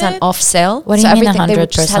 100% off sale? What do you mean 100% They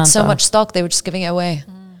just had so off? much stock, they were just giving it away.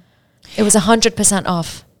 It was 100%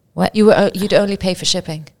 off. What? You'd only pay for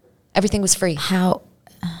shipping. Everything was free. How?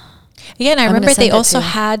 Yeah, and I I'm remember gonna they send it also to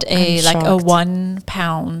you. had a I'm like a shocked. £1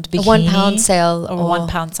 bikini, A £1 sale or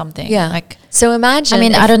 £1 something. Yeah. Like, So imagine. I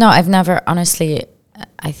mean, I don't know. I've never, honestly,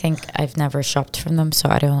 I think I've never shopped from them, so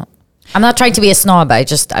I don't. I'm not trying to be a snob.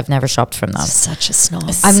 I've never shopped from them. Such a snob.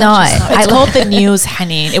 I'm not. It's called the news,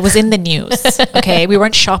 honey. It was in the news. Okay, we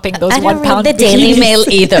weren't shopping those I don't £1 read the Daily bikinis. Mail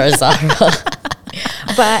either, Zara.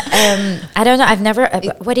 But I don't know. I've never.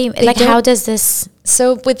 What do you like? don't- How does this?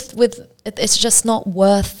 So it's just not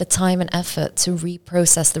worth the time and effort to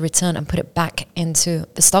reprocess the return and put it back into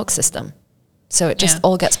the stock system. So it just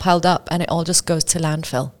all gets piled up and it all just goes to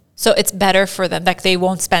landfill. So it's better for them. Like they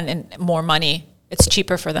won't spend more money. It's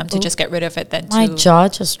cheaper for them to just get rid of it than My to. jaw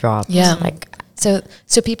just dropped. Yeah. Like So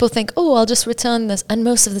people think, oh, I'll just return this, and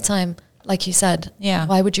most of the time, like you said, Yeah.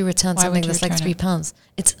 why would you return Why something would you that's like return it? £3?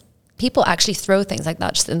 It's people actually throw things like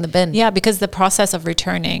that just in the bin. Yeah, because the process of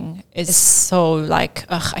returning is so like,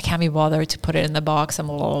 ugh, I can't be bothered to put it in the box and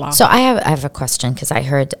blah, blah, blah. so. I have a question because I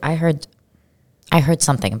heard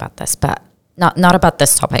something about this, but not about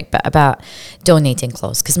this topic, but about donating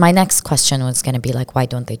clothes. Because my next question was going to be like, why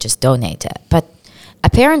don't they just donate it? But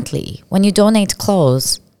apparently, when you donate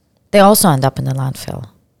clothes, they also end up in the landfill.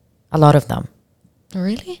 A lot of them.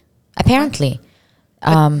 Really? Apparently.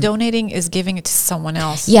 But donating is giving it to someone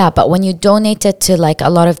else. Yeah, but when you donate it to like a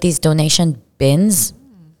lot of these donation bins,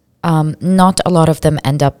 not a lot of them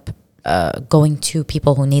end up going to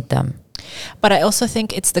people who need them. But I also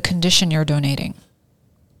think it's the condition you're donating,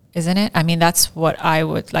 isn't it? I mean, that's what I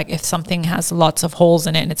would like. If something has lots of holes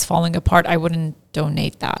in it and it's falling apart, I wouldn't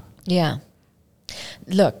donate that. Yeah.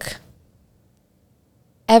 Look,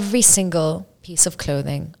 every single piece of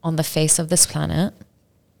clothing on the face of this planet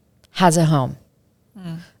has a home,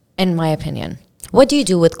 in my opinion. What do you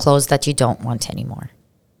do with clothes that you don't want anymore?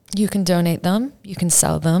 You can donate them. You can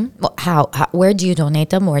sell them. Well, how where do you donate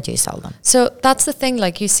them? Where do you sell them? So that's the thing.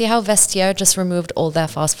 Like, you see how Vestiaire just removed all their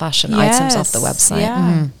fast fashion items off the website.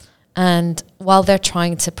 Yeah. And while they're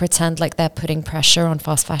trying to pretend like they're putting pressure on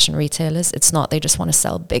fast fashion retailers, it's not. They just want to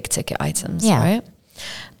sell big ticket items, right?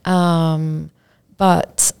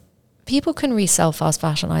 But people can resell fast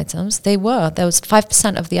fashion items. There was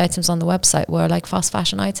 5% of the items on the website were like fast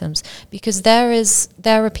fashion items, because there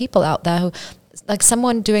are people out there who, like,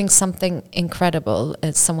 someone doing something incredible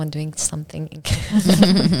is someone doing something.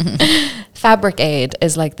 Fabric Aid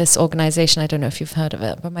is like this organization. I don't know if you've heard of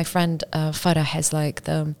it, but my friend Farah has like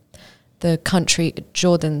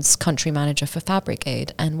Jordan's country manager for Fabric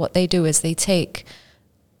Aid, and what they do is they take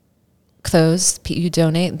clothes you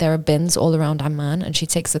donate. There are bins all around Amman, and she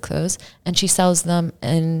takes the clothes and she sells them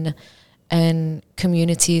in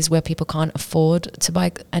communities where people can't afford to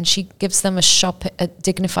buy, and she gives them a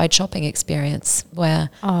dignified shopping experience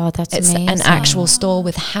where That's it's amazing. an actual store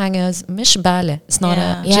with hangers. Mish bale. It's not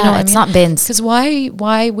Yeah. do you know what I it's mean? not bins. Because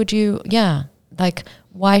why would you? Yeah, Like,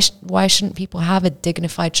 why shouldn't people have a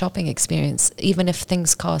dignified shopping experience, even if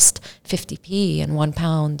things cost 50p and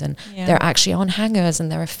 £1, and they're actually on hangers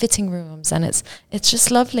and there are fitting rooms, and it's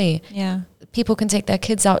just lovely. Yeah. People can take their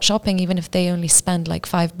kids out shopping even if they only spend like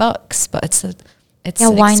 $5, but it's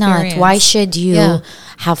why not? experience. Why should you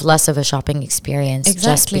have less of a shopping experience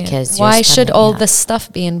just because you're why should spending, all this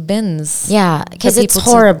stuff be in bins? Yeah, because it's people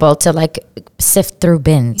to- horrible to like sift through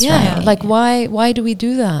bins. Yeah, right? like why do we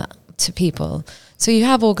do that to people? So you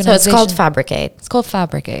have So organizations. it's called Fabricate. It's called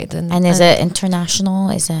Fabricate, And is it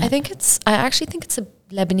international? Is it? I actually think it's a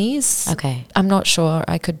Lebanese. Okay. I'm not sure.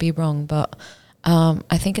 I could be wrong, but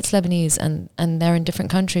I think it's Lebanese, and they're in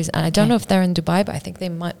different countries. And I don't know if they're in Dubai, but I think they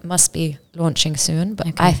must be launching soon.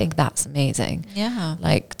 But I think that's amazing. Yeah.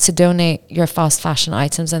 Like to donate your fast fashion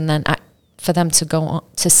items and then for them to go on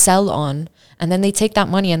to sell on, and then they take that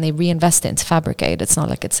money and they reinvest it into Fabricate. It's not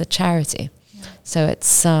like it's a charity. Yeah. So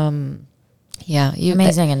it's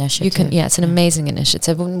amazing initiative. You can it's an amazing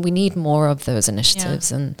initiative. We need more of those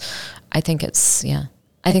initiatives, and I think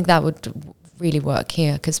I think that would really work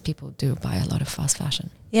here because people do buy a lot of fast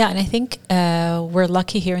fashion. Yeah, and I think we're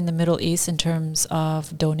lucky here in the Middle East in terms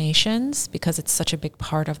of donations because it's such a big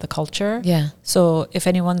part of the culture. Yeah. So if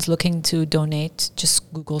anyone's looking to donate,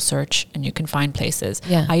 just Google search and you can find places.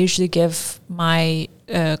 Yeah. I usually give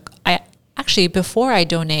before I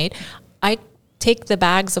donate, I take the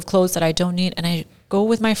bags of clothes that I don't need and I go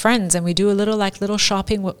with my friends and we do a little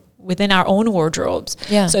shopping within our own wardrobes.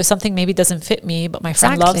 Yeah. So if something maybe doesn't fit me, but my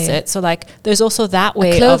friend loves it. So like there's also that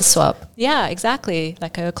way a clothes swap. Yeah, exactly.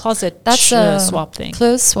 Like a closet swap thing.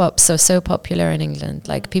 Clothes swaps are so popular in England.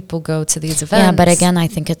 Like people go to these events. Yeah, but again, I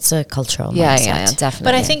think it's a cultural mindset. Yeah, definitely.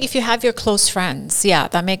 But I think if you have your close friends,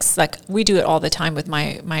 that makes we do it all the time with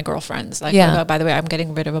my girlfriends. Like, by the way, I'm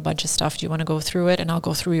getting rid of a bunch of stuff. Do you want to go through it? And I'll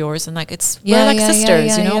go through yours. And like, we're like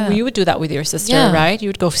sisters, you know? You would do that with your sister, right? You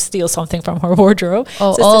would go steal something from her wardrobe.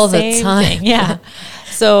 Oh, so all the time. Thing. Yeah.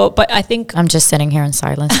 So, but I think I'm just sitting here in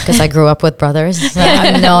silence because I grew up with brothers. So I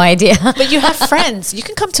have no idea. But you have friends. You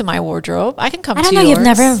can come to my wardrobe. I can come to yours. I don't know. You've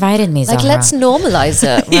never invited me, Zahra. Like, let's normalize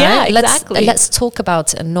it, right? Yeah, exactly. Let's talk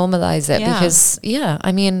about it and normalize it because,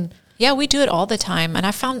 I mean... Yeah, we do it all the time. And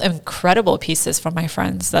I found incredible pieces from my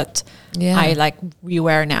friends that I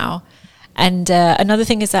rewear now. And another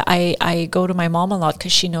thing is that I go to my mom a lot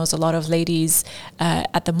because she knows a lot of ladies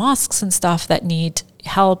at the mosques and stuff that need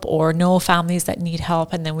help or know families that need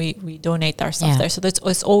help, and then we donate our stuff there. So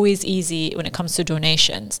it's always easy when it comes to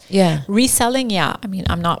donations. Yeah. Reselling, I mean,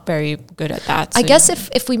 I'm not very good at that. So I guess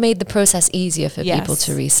if we made the process easier for people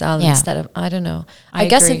to resell instead of, I don't know. I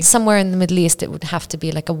guess agree. it's somewhere in the Middle East, it would have to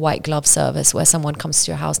be like a white glove service where someone comes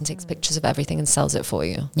to your house and takes pictures of everything and sells it for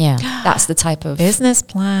you. Yeah. That's the type of... business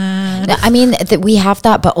plan. I mean, we have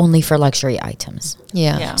that, but only for luxury items.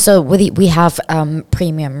 Yeah. So we have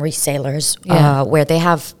premium resellers where they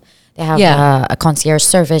have a concierge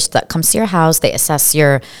service that comes to your house. They assess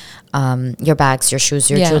your bags, your shoes,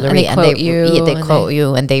 your jewelry, and they quote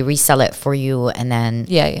you and they resell it for you, and then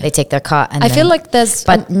they take their cut. And I feel like there's,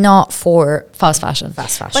 but not for fast fashion.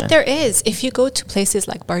 But there is, if you go to places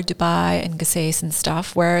like Bar Dubai and Gassais and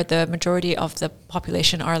stuff, where the majority of the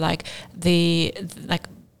population are like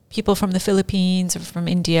people from the Philippines or from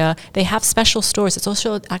India, they have special stores. It's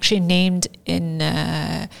also actually named in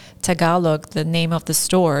Tagalog, the name of the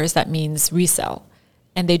stores, that means resell.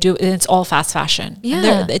 And they do, and it's all fast fashion.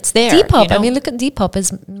 Yeah. It's there. Depop. You know? I mean, look at Depop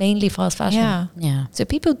is mainly fast fashion. Yeah. So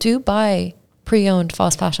people do buy pre-owned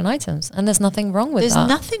fast fashion items, and there's nothing wrong with that. There's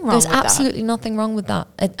nothing wrong with that. There's absolutely nothing wrong with that.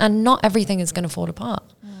 And not everything is going to fall apart.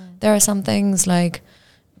 There are some things like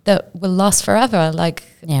that will last forever, like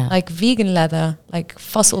vegan leather, like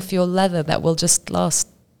fossil fuel leather that will just last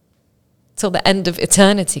till the end of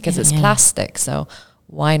eternity because it's plastic. So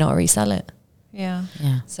why not resell it? Yeah.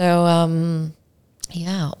 So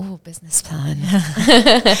business plan.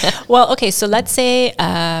 Well, okay. So let's say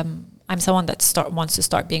I'm someone that wants to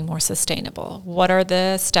start being more sustainable. What are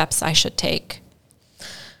the steps I should take?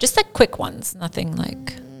 Just like quick ones, nothing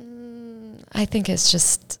like. I think it's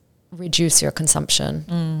just reduce your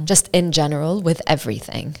consumption, just in general with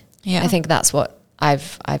everything. Yeah, I think that's what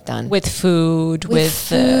I've done with food, with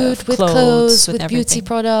clothes, with everything. Beauty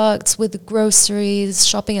products, with groceries,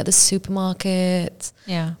 shopping at the supermarket.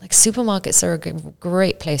 Yeah, like supermarkets are a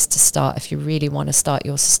great place to start if you really want to start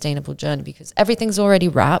your sustainable journey because everything's already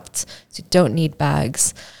wrapped, so you don't need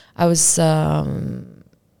bags. I was I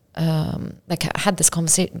had this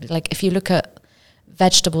conversation. Like if you look at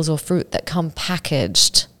vegetables or fruit that come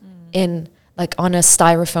packaged in like on a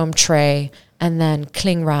styrofoam tray and then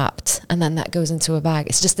cling wrapped and then that goes into a bag,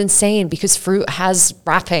 it's just insane because fruit has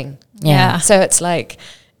wrapping. Yeah. So it's like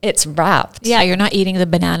it's wrapped. Yeah, you're not eating the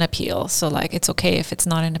banana peel, so like it's okay if it's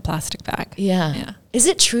not in a plastic bag. Yeah. Is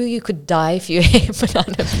it true you could die if you ate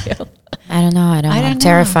banana peel? I don't know. I don't I'm know.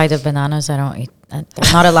 terrified of bananas. I don't eat. They're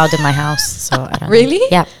not allowed in my house, so I don't Really? know.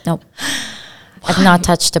 Yeah, nope. I've not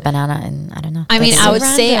touched a banana in, I don't know. I mean, That's I so would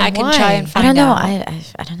say random. I can Why? try and I find don't know. out.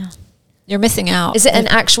 I don't know. You're missing out. Is it an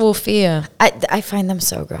actual fear? I find them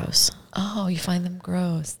so gross. Oh, you find them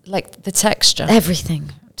gross. Like the texture.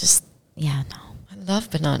 Everything. Just, yeah, no. I love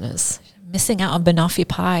bananas. missing out on banoffee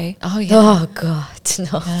pie? Oh, yeah. Oh, God,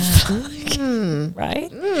 no. Right?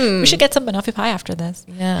 We should get some banoffee pie after this.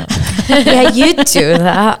 Yeah. Yeah, you do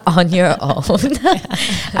that on your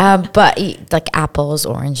own. But eat, like apples,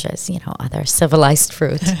 oranges, other civilized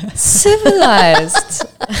fruit. Civilized.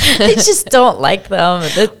 I just don't like them.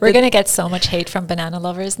 We're going to get so much hate from banana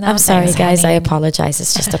lovers now. I'm sorry, Thanks, guys. I honey. apologize.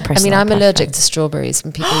 It's just a personal I'm allergic preference. to strawberries,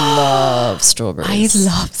 and people love I strawberries.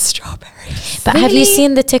 love strawberries. But have you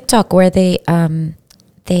seen the TikTok where they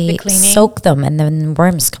The cleaning? soak them and then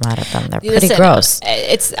worms come out of them? They're pretty Listen, gross.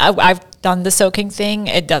 I've done the soaking thing.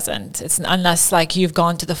 It doesn't. It's unless like you've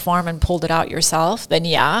gone to the farm and pulled it out yourself, then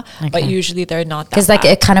yeah. But Okay. usually they're not that Because like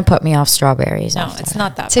bad. it kind of put me off strawberries. No, after it's that.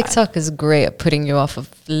 not that bad. TikTok is great at putting you off of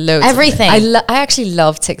loads Everything. Of things. I actually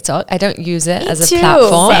love TikTok. I don't use it Me as a too,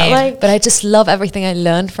 platform, Same. but I just love everything I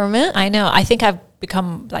learned from it. I know. I think I've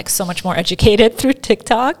become like so much more educated through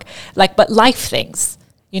TikTok. But life things,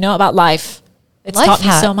 about life. It's Life taught me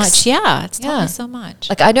so hacks. much. Yeah, it's taught Yeah. me so much.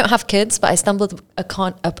 Like I don't have kids, but I stumbled a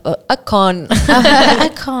con a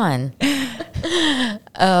con.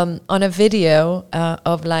 on a video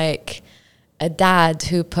of like a dad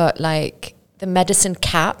who put like the medicine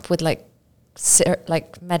cap with like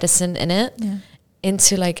medicine in it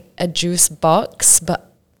into like a juice box, but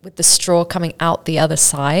with the straw coming out the other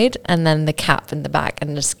side, and then the cap in the back,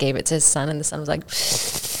 and just gave it to his son, and the son was like,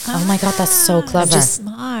 Oh my God, that's so clever. Just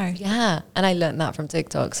smart. yeah. And I learned that from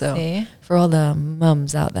TikTok. So See? for all the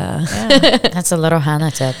mums out there, Yeah. That's a little Hannah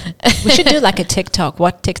tip. We should do like a TikTok.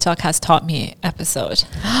 What TikTok has taught me episode.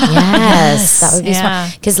 Yes, that would be Yeah.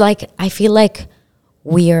 smart. Because I feel like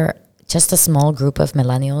we're just a small group of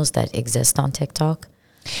millennials that exist on TikTok.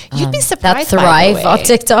 You'd be that surprised. thrive by the on way.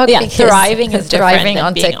 TikTok. Yeah, because thriving is different thriving than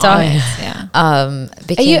on being TikTok. on it.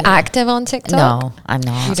 Yeah. are you active on TikTok? No, I'm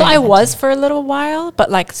not. So I was for a little while,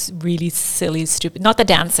 but like really silly, stupid. Not the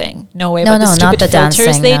dancing, no way. No, but the no, stupid not the filters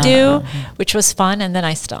dancing, they no. do, which was fun, and then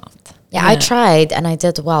I stopped. Yeah, I tried and I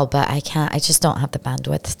did well, but I can't. I just don't have the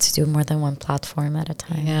bandwidth to do more than one platform at a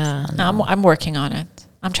time. Yeah. So, No, I'm working on it.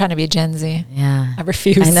 I'm trying to be a Gen Z. yeah. I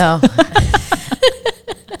refuse. I know.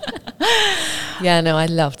 Yeah, no, I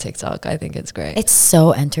love TikTok. I think it's great. It's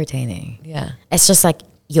so entertaining. Yeah. It's just like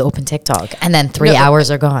you open TikTok and then 3 No, hours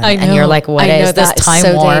are gone. I And you're know. like, what I know is this that is time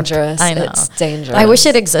so warp? dangerous. I know. It's dangerous. I wish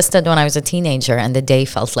it existed when I was a teenager and the day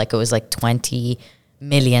felt like it was like 20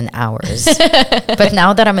 million hours. But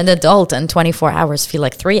now that I'm an adult and 24 hours feel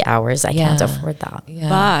like 3 hours, I can't Yeah. afford that. Yeah.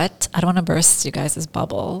 But I don't want to burst you guys'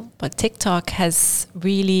 bubble, but TikTok has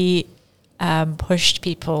really pushed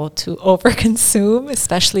people to overconsume,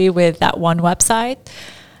 especially with that one website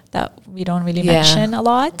that we don't really Yeah. mention a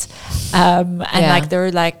lot. And Yeah. like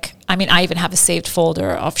they're like, I mean, I even have a saved folder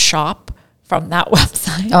of shop from that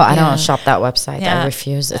website. Oh, I Yeah. don't shop that website. Yeah. I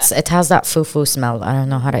refuse. It has that foo-foo smell. I don't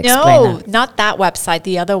know how to explain No, it. not that website,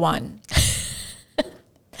 the other one.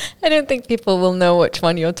 I don't think people will know which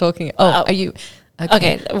one you're talking. Oh, are you?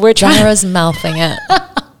 Okay, we're trying. Zara's mouthing it.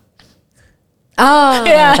 Oh,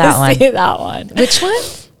 Yeah, that one. see that one. Which one?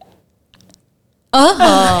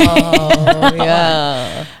 Oh,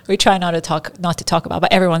 yeah. We try not to talk about,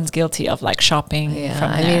 but everyone's guilty of like shopping Yeah.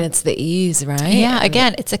 from I there. mean, it's the ease, right? Yeah,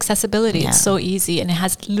 again, it's accessibility. Yeah. It's so easy and it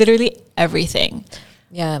has literally everything.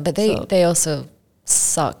 Yeah, but So- they also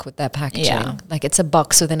suck with their packaging. Yeah. Like it's a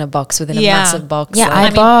box within a box within a Yeah. massive box. Yeah, Like, I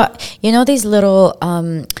mean- bought, these little...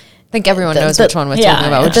 I think everyone knows the- which one we're yeah, talking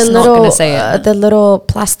about. yeah. We're just not going to say it. the little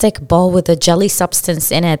plastic ball with a jelly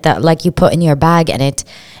substance in it that like you put in your bag and it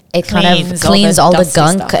kind of Cleans all cleans the all the dusty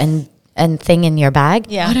gunk stuff. and thing in your bag.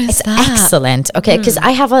 Yeah. What is It's that? excellent. Okay, because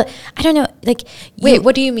I have I don't know, like Wait,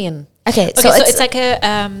 what do you mean? okay, Okay, so it's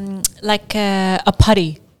like a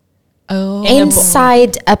putty. Oh, in a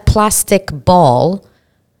inside a plastic ball,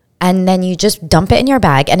 and then you just dump it in your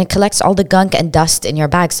bag and it collects all the gunk and dust in your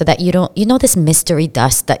bag so that you don't this mystery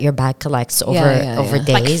dust that your bag collects over yeah. Like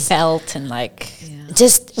days. felt and like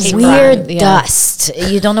Just Paper. weird Yeah. dust.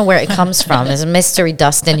 You don't know where it comes from. There's mystery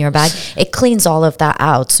dust in your bag. It cleans all of that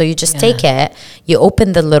out. So you just take it, you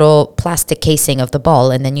open the little plastic casing of the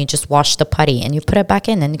ball, and then you just wash the putty and you put it back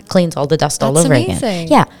in and it cleans all the dust all That's over amazing. again.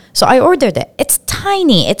 Yeah. So I ordered it. It's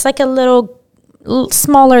tiny. It's like a little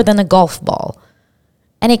smaller than a golf ball.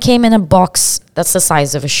 and it came in a box that's the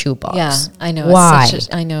size of a shoebox. Yeah, I know. Why?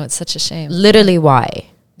 I know, it's such a shame. Literally, why?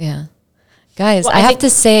 Yeah. Guys, Well, I I have think- to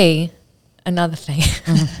say another thing.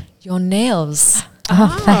 Your nails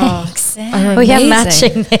Thanks. are We have amazing.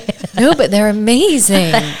 matching. No, but they're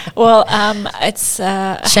amazing. Well, it's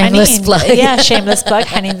Shameless Henning. plug. Yeah, shameless plug.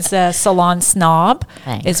 Henning's Salon Snob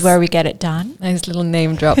Thanks. is where we get it done. Nice little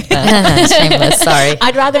name drop there. Shameless. Sorry.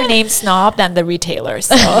 I'd rather name Snob than the retailer.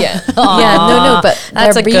 So. Yeah, no, but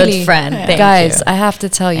That's they're a good really- friend. Thank Guys, you. I have to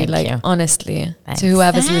tell you, Thank like, you. honestly, Thanks. to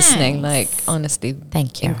whoever's listening, like, honestly,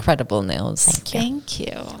 Thank you. incredible nails. Thank you. Thank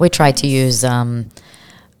you. We try to use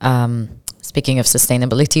speaking of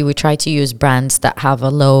sustainability, we try to use brands that have a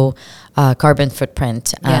low carbon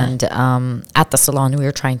footprint. Yeah. And at the salon, we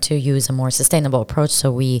were trying to use a more sustainable approach.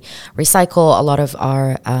 So we recycle a lot of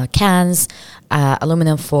our cans,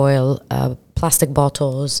 aluminum foil, plastic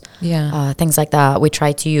bottles, things like that. We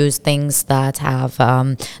try to use things that have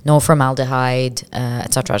no formaldehyde,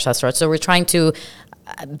 et cetera, et cetera. So we're trying to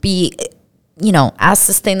be, as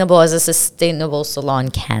sustainable as a sustainable salon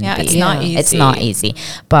can Yeah, be. it's not easy. It's not easy.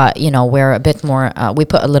 But, we're a bit more, we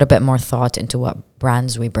put a little bit more thought into what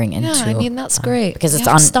brands we bring into. Yeah, I mean, that's great. Because it's You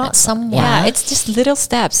have to start somewhere. Yeah, it's just little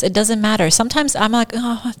steps. It doesn't matter. Sometimes I'm like,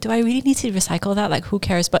 oh, do I really need to recycle that? Like, who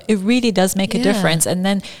cares? But it really does make a Yeah. difference. And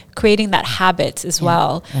then creating that habit as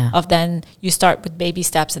well of then you start with baby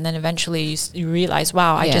steps and then eventually you realize,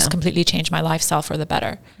 wow, I just completely changed my lifestyle for the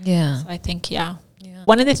better. Yeah. So I think,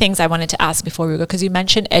 one of the things I wanted to ask before we go, because you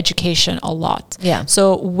mentioned education a lot. Yeah.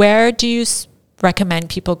 So where do you recommend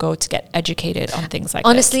people go to get educated on things like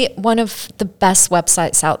Honestly, one of the best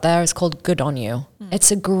websites out there is called Good On You. It's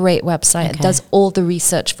a great website. It Okay. does all the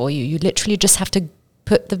research for you. You literally just have to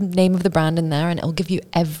put the name of the brand in there and it'll give you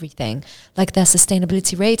everything. Like their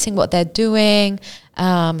sustainability rating, what they're doing,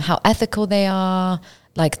 how ethical they are,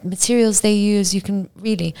 like materials they use. You can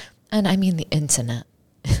really, and I mean the internet.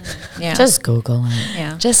 Yeah. Just Google it.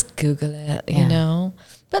 yeah. Just Google it, Yeah. you know.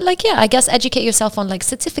 But like, I guess educate yourself on like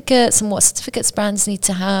certificates and what certificates brands need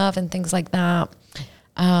to have and things like that.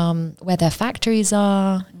 Where their factories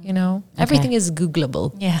are, everything is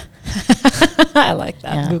Googleable. Yeah. I like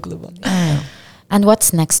that. Yeah. Googleable. And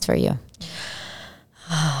what's next for you?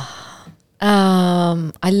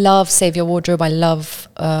 I love Save Your Wardrobe. I love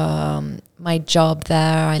my job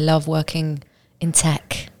there. I love working in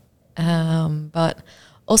tech, but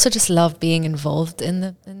also just love being involved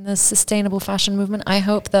in the sustainable fashion movement. I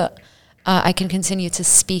hope that I can continue to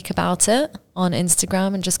speak about it on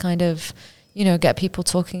Instagram and just kind of, get people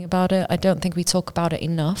talking about it. I don't think we talk about it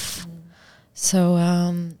enough. So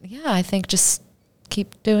I think just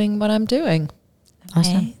keep doing what I'm doing.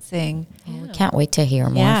 Awesome. Amazing. We can't wait to hear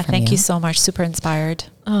more Yeah, from thank you so much. Super inspired.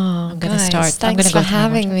 Oh, I'm going to start. Thanks I'm gonna for go through my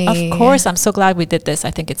having wardrobe. me. Of course, I'm so glad we did this.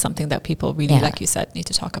 I think it's something that people really, Yeah. like you said, need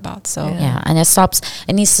to talk about. So Yeah, and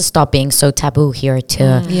it needs to stop being so taboo here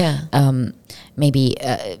to maybe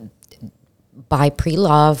buy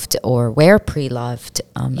pre-loved or wear pre-loved.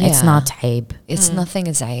 It's Yeah. not aib. It's nothing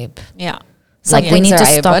is aib. yeah. It's like Some we things need to are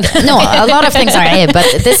aib, stop. No, a lot of things are aib, but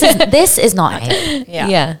this is not aib. Yeah.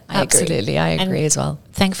 I agree. absolutely. I agree And as well.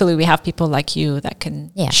 Thankfully, we have people like you that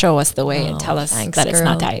can show us the way and tell us thanks, that it's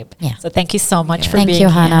not girl. aib. Yeah. So thank you so much for Thank being you,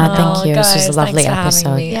 here. Hannah. Oh, Thank you. This was a guys, lovely thanks for having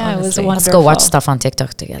episode. me, Yeah, it was honestly. wonderful. Let's go watch stuff on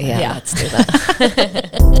TikTok together. Yeah, Yeah. let's do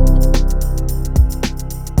that.